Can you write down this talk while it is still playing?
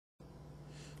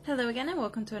Hello again and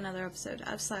welcome to another episode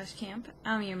of Slash Camp.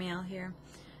 I'm your Meow here.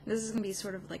 This is going to be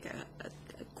sort of like a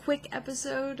quick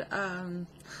episode.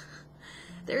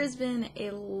 There has been a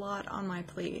lot on my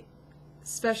plate,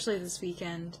 especially this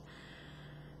weekend.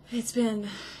 It's been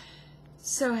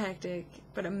so hectic,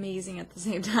 but amazing at the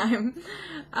same time.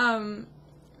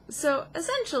 So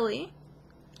essentially,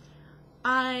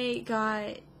 I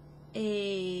got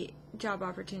a job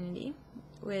opportunity,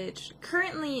 which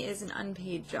currently is an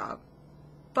unpaid job.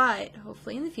 But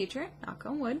hopefully in the future, knock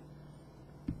on wood,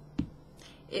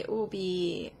 it will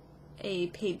be a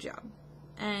paid job.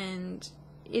 And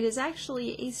it is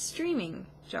actually a streaming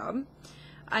job.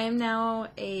 I am now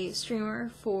a streamer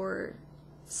for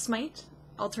Smite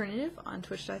Alternative on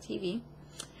Twitch.tv.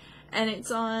 And it's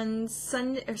on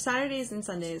Saturdays and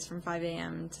Sundays from 5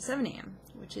 a.m. to 7 a.m.,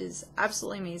 which is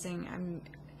absolutely amazing.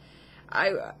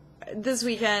 This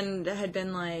weekend had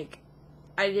been like,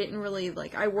 I didn't really,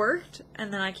 I worked,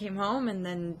 and then I came home, and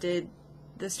then did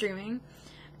the streaming,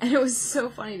 and it was so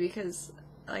funny, because,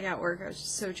 at work, I was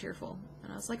just so cheerful,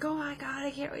 and I was like, oh my god,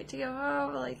 I can't wait to go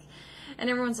home, and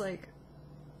everyone's like,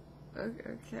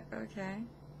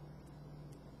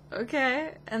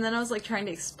 okay, and then I was, trying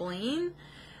to explain,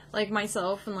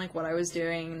 myself, and, what I was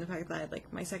doing, and the fact that I had,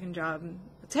 my second job.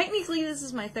 Technically, this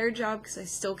is my third job, because I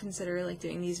still consider,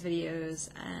 doing these videos,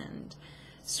 and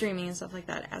streaming and stuff like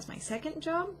that as my second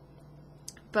job.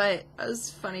 But it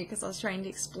was funny because I was trying to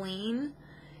explain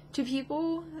to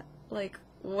people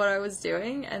what I was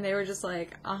doing, and they were just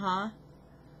like,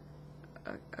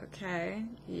 okay,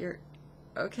 you're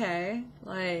okay,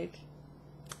 I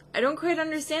don't quite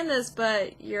understand this,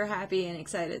 but you're happy and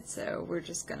excited, so we're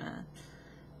just gonna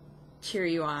cheer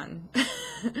you on.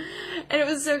 And it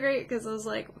was so great because I was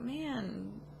like,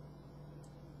 man,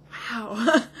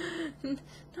 wow.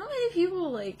 Not many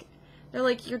people, they're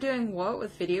like, you're doing what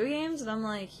with video games? And I'm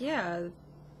like, yeah,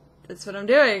 that's what I'm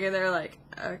doing. And they're like,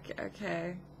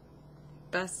 okay,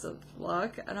 best of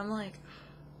luck. And I'm like,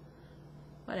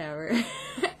 whatever.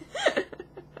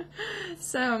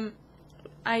 So,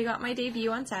 I got my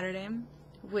debut on Saturday,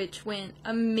 which went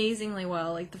amazingly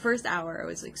well. The first hour, I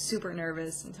was, super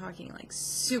nervous and talking,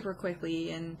 super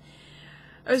quickly, and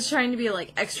I was trying to be,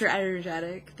 extra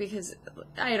energetic, because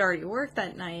I had already worked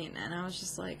that night, and I was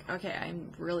just like, okay,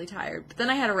 I'm really tired. But then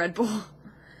I had a Red Bull,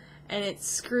 and it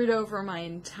screwed over my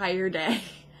entire day,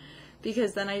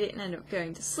 because then I didn't end up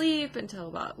going to sleep until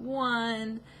about 1,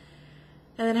 and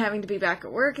then having to be back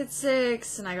at work at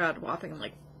 6, and I got a whopping,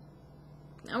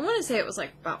 I want to say it was,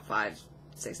 about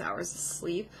 5-6 hours of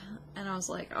sleep, and I was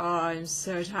like, oh, I'm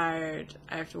so tired,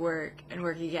 I have to work, and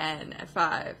work again at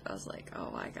 5. I was like, oh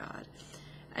my god.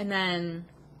 And then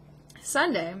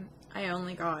Sunday, I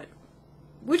only got,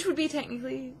 which would be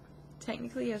technically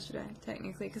yesterday,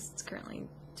 because it's currently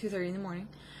 2:30 in the morning,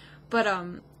 but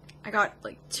I got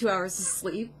 2 hours of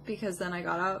sleep, because then I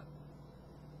got up,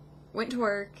 went to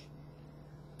work,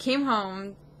 came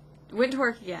home, went to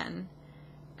work again,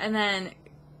 and then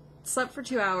slept for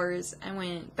 2 hours and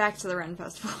went back to the Ren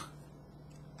Festival,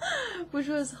 which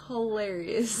was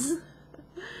hilarious.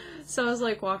 So I was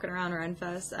walking around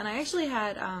Renfest, and I actually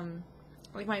had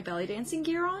my belly dancing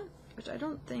gear on, which I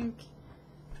don't think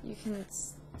you can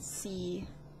see.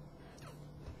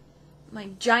 My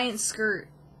giant skirt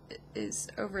is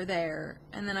over there,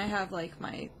 and then I have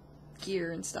my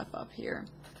gear and stuff up here.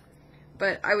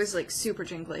 But I was super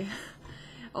jingly.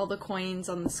 All the coins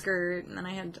on the skirt, and then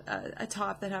I had a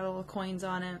top that had all the coins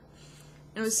on it.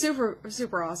 It was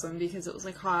super awesome, because it was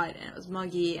hot, and it was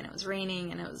muggy, and it was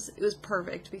raining, and it was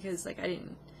perfect, because I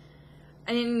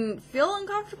didn't feel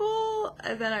uncomfortable.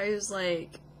 And then I was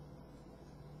like,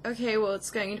 okay, well,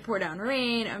 it's going to pour down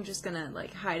rain, I'm just gonna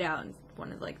hide out in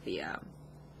one of the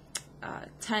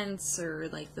tents, or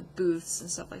the booths and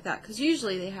stuff like that, because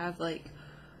usually they have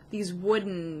these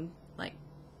wooden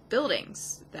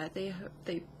buildings that they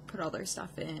put all their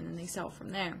stuff in, and they sell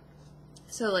from there.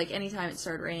 So, anytime it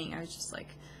started raining, I was just like,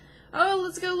 oh,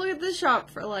 let's go look at this shop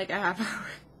for, a half hour.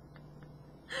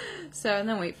 So, and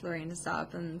then wait for the rain to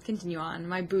stop and continue on.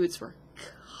 My boots were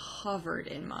covered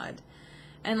in mud.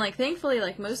 And, thankfully,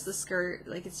 most of the skirt,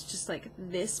 it's just,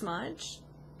 this much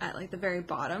at, the very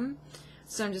bottom.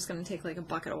 So I'm just gonna take, a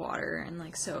bucket of water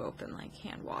and, soap and,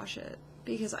 hand wash it.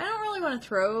 Because I don't really want to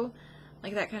throw,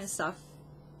 that kind of stuff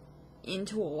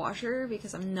into a washer,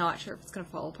 because I'm not sure if it's gonna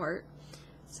fall apart.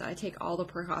 So I take all the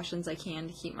precautions I can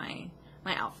to keep my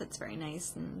outfits very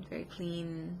nice and very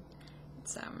clean.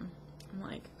 So I'm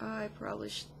like, oh, I probably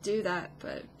should do that.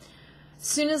 But as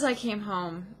soon as I came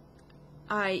home,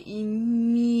 I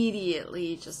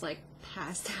immediately just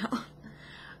passed out.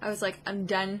 I was like, I'm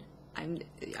done.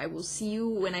 I will see you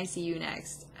when I see you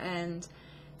next. And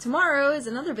tomorrow is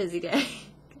another busy day.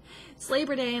 It's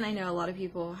Labor Day, and I know a lot of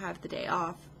people have the day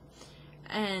off.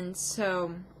 And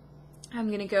so I'm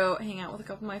going to go hang out with a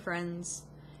couple of my friends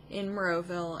in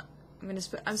Moreauville. I'm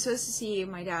supposed to see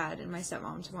my dad and my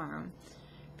stepmom tomorrow.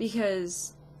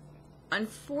 Because,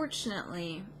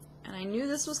 unfortunately, and I knew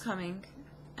this was coming,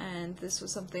 and this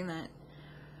was something that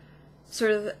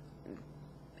sort of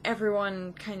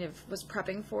everyone kind of was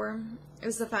prepping for, it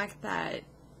was the fact that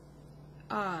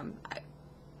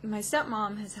my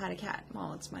stepmom has had a cat.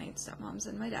 Well, it's my stepmom's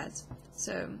and my dad's.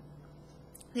 So,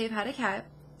 they've had a cat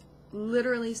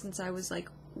literally since I was, like,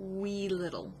 wee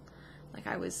little. Like,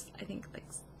 I was, I think, like,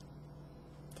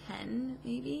 10,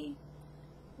 maybe,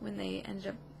 when they ended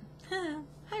up...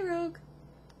 Hi, Rogue!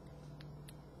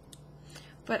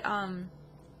 But,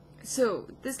 so,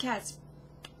 this cat's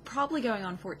probably going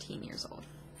on 14 years old.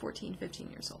 14,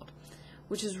 15 years old.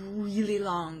 Which is really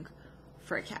long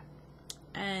for a cat.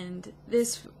 And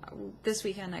this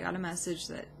weekend I got a message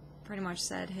that pretty much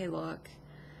said, hey, look,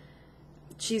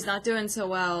 she's not doing so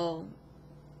well.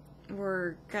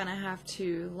 We're gonna have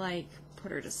to, like,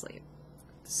 put her to sleep.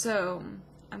 So,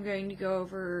 I'm going to go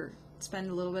over, spend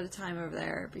a little bit of time over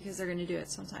there, because they're gonna do it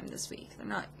sometime this week. They're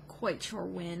not quite sure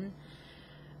when,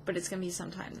 but it's gonna be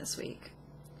sometime this week.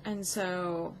 And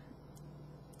so,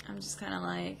 I'm just kind of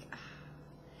like...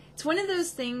 It's one of those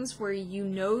things where you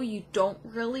know you don't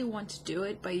really want to do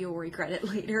it, but you'll regret it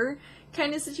later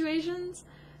kind of situations.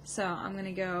 So I'm going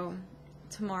to go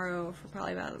tomorrow for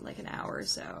probably about like an hour or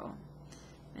so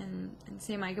and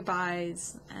say my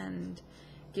goodbyes and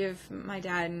give my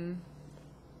dad and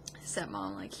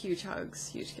stepmom like huge hugs,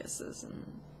 huge kisses, and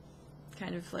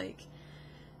kind of like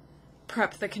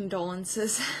prep the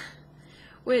condolences.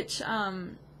 Which,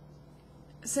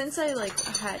 since I like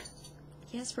had...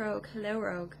 Yes, Rogue. Hello,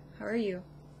 Rogue. How are you?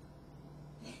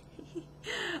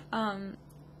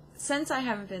 Since I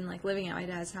haven't been, like, living at my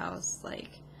dad's house, like,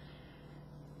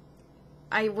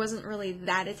 I wasn't really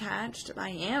that attached. I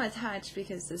am attached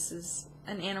because this is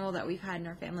an animal that we've had in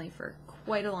our family for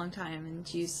quite a long time, and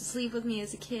she used to sleep with me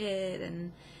as a kid,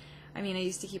 and, I mean, I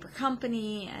used to keep her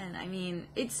company, and, I mean,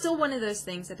 it's still one of those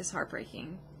things that is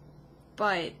heartbreaking,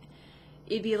 but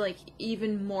it'd be, like,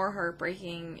 even more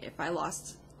heartbreaking if I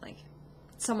lost, like,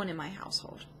 someone in my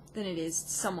household than it is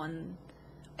someone,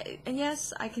 and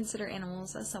yes, I consider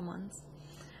animals as someone's,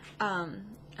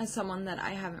 as someone that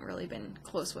I haven't really been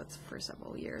close with for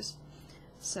several years.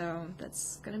 So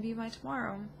that's gonna be my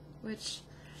tomorrow, which,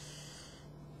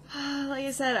 like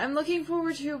I said, I'm looking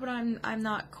forward to, but I'm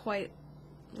not quite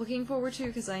looking forward to,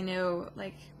 because I know,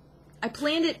 like, I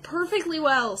planned it perfectly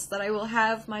well so that I will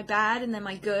have my bad and then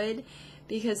my good,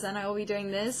 because then I will be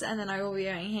doing this, and then I will be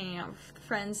hanging out with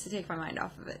friends to take my mind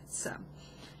off of it. So,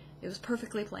 it was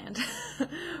perfectly planned.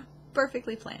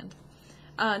 Perfectly planned.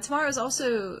 Tomorrow is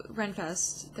also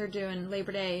Renfest. They're doing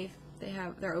Labor Day.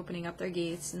 They're opening up their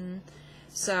gates, and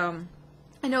so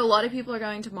I know a lot of people are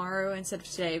going tomorrow instead of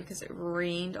today because it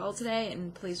rained all today,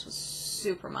 and the place was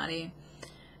super muddy.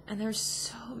 And there's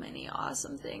so many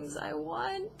awesome things I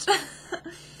want.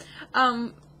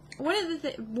 One of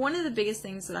the biggest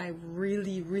things that I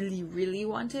really, really, really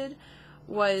wanted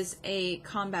was a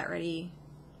combat-ready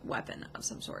weapon of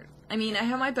some sort. I mean, I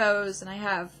have my bows, and I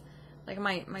have, like,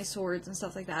 my swords and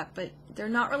stuff like that, but they're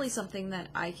not really something that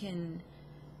I can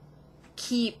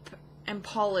keep and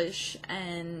polish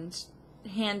and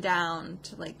hand down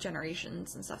to, like,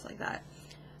 generations and stuff like that.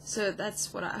 So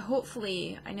that's what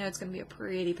hopefully, I know it's going to be a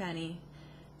pretty penny.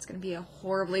 It's going to be a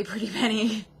horribly pretty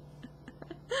penny.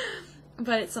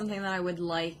 But it's something that I would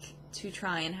like to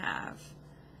try and have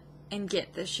and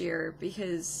get this year,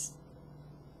 because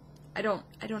I don't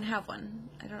have one.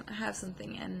 I don't have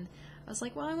something, and I was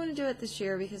like, well, I want to do it this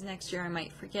year because next year I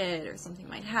might forget or something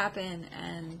might happen,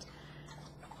 and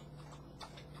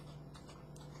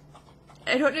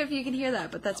I don't know if you can hear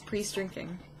that, but that's Priest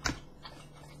drinking.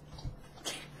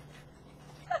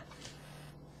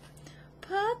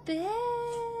 Puppet!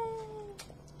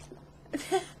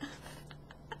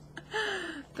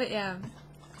 But yeah,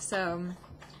 so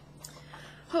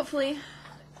hopefully,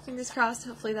 fingers crossed,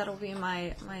 hopefully that'll be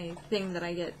my thing that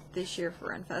I get this year for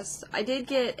Renfest. I did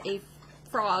get a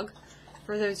frog,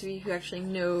 for those of you who actually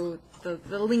know the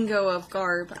lingo of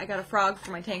garb. I got a frog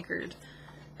for my tankard.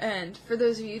 And for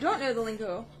those of you who don't know the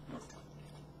lingo,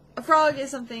 a frog is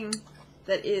something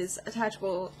that is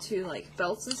attachable to, like,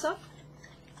 belts and stuff.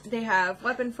 They have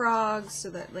weapon frogs, so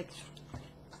that, like,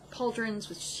 pauldrons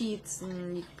with sheaths,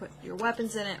 and you can put your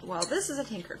weapons in it. Well, this is a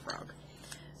tankard frog.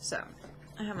 So,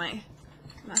 I have my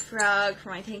frog for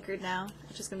my tankard now,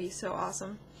 which is going to be so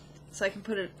awesome. So I can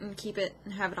put it and keep it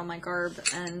and have it on my garb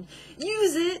and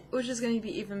use it, which is going to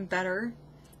be even better.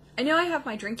 I know I have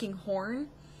my drinking horn,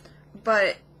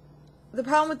 but the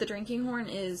problem with the drinking horn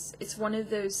is it's one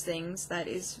of those things that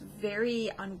is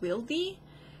very unwieldy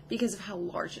because of how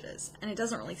large it is, and it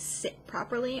doesn't really sit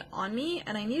properly on me,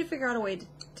 and I need to figure out a way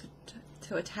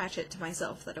to attach it to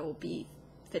myself that it will be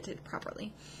fitted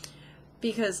properly.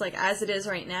 Because, like, as it is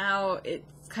right now, it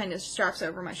kind of straps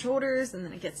over my shoulders, and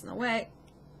then it gets in the way,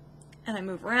 and I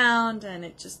move around, and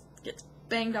it just gets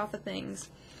banged off of things,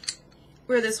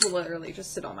 where this will literally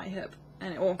just sit on my hip,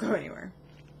 and it won't go anywhere.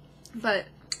 But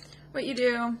what you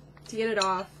do to get it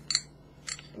off,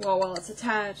 well, while it's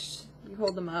attached, you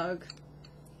hold the mug,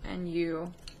 and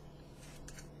you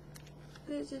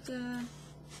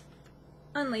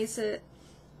unlace it,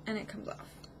 and it comes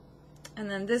off.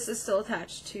 And then this is still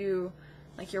attached to,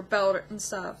 like, your belt and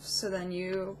stuff, so then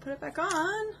you put it back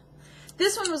on.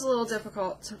 This one was a little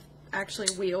difficult to actually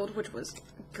wield, which was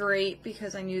great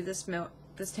because I knew this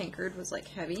tankard was, like,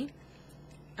 heavy.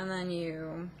 And then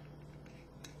you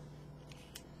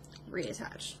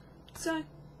reattach. So,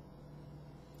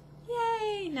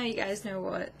 yay! Now you guys know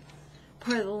what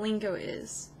part of the lingo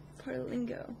is. Part of the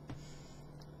lingo.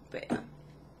 But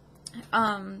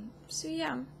yeah. So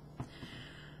yeah.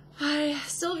 I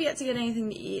still have yet to get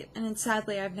anything to eat, and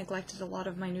sadly I've neglected a lot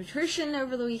of my nutrition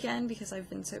over the weekend because I've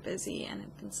been so busy and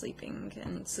I've been sleeping,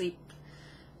 and sleep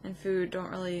and food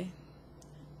don't really,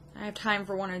 I have time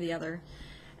for one or the other.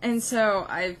 And so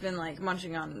I've been, like,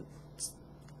 munching on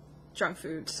junk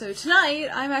food. So tonight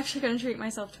I'm actually going to treat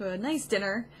myself to a nice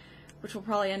dinner, which will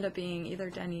probably end up being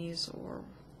either Denny's or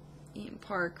Eaton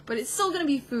Park, but it's still going to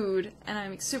be food, and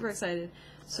I'm super excited.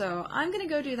 So I'm going to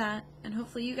go do that, and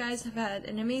hopefully you guys have had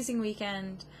an amazing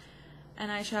weekend,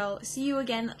 and I shall see you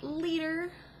again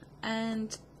later,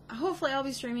 and hopefully I'll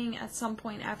be streaming at some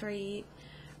point after I eat.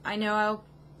 I know I'll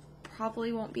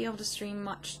probably won't be able to stream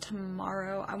much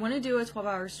tomorrow. I want to do a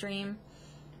 12-hour stream,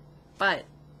 but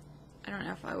I don't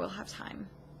know if I will have time.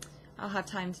 I'll have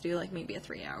time to do, like, maybe a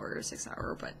 3-hour or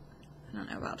 6-hour, but I don't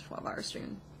know about a 12-hour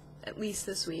stream, at least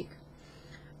this week.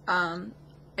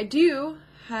 I do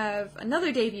have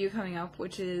another debut coming up,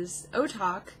 which is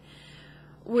Otak,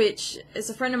 which is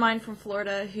a friend of mine from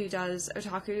Florida who does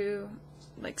otaku,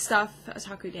 like, stuff.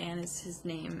 Otaku Dan is his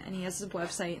name, and he has his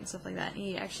website and stuff like that. And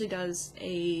he actually does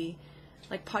a,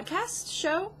 like, podcast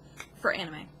show for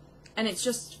anime. And it's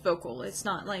just vocal. It's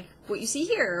not like what you see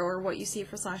here or what you see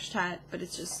for /chat, but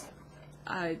it's just,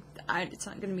 it's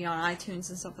not going to be on iTunes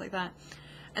and stuff like that.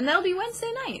 And that'll be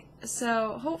Wednesday night.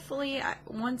 So hopefully,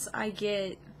 once I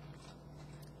get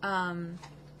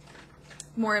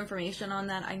more information on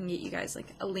that, I can get you guys,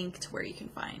 like, a link to where you can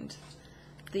find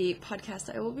the podcast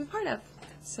that I will be part of.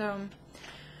 So,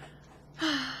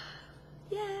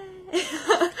 yay!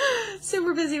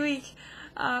 Super busy week.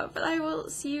 But I will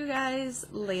see you guys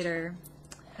later.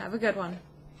 Have a good one.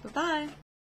 Bye-bye.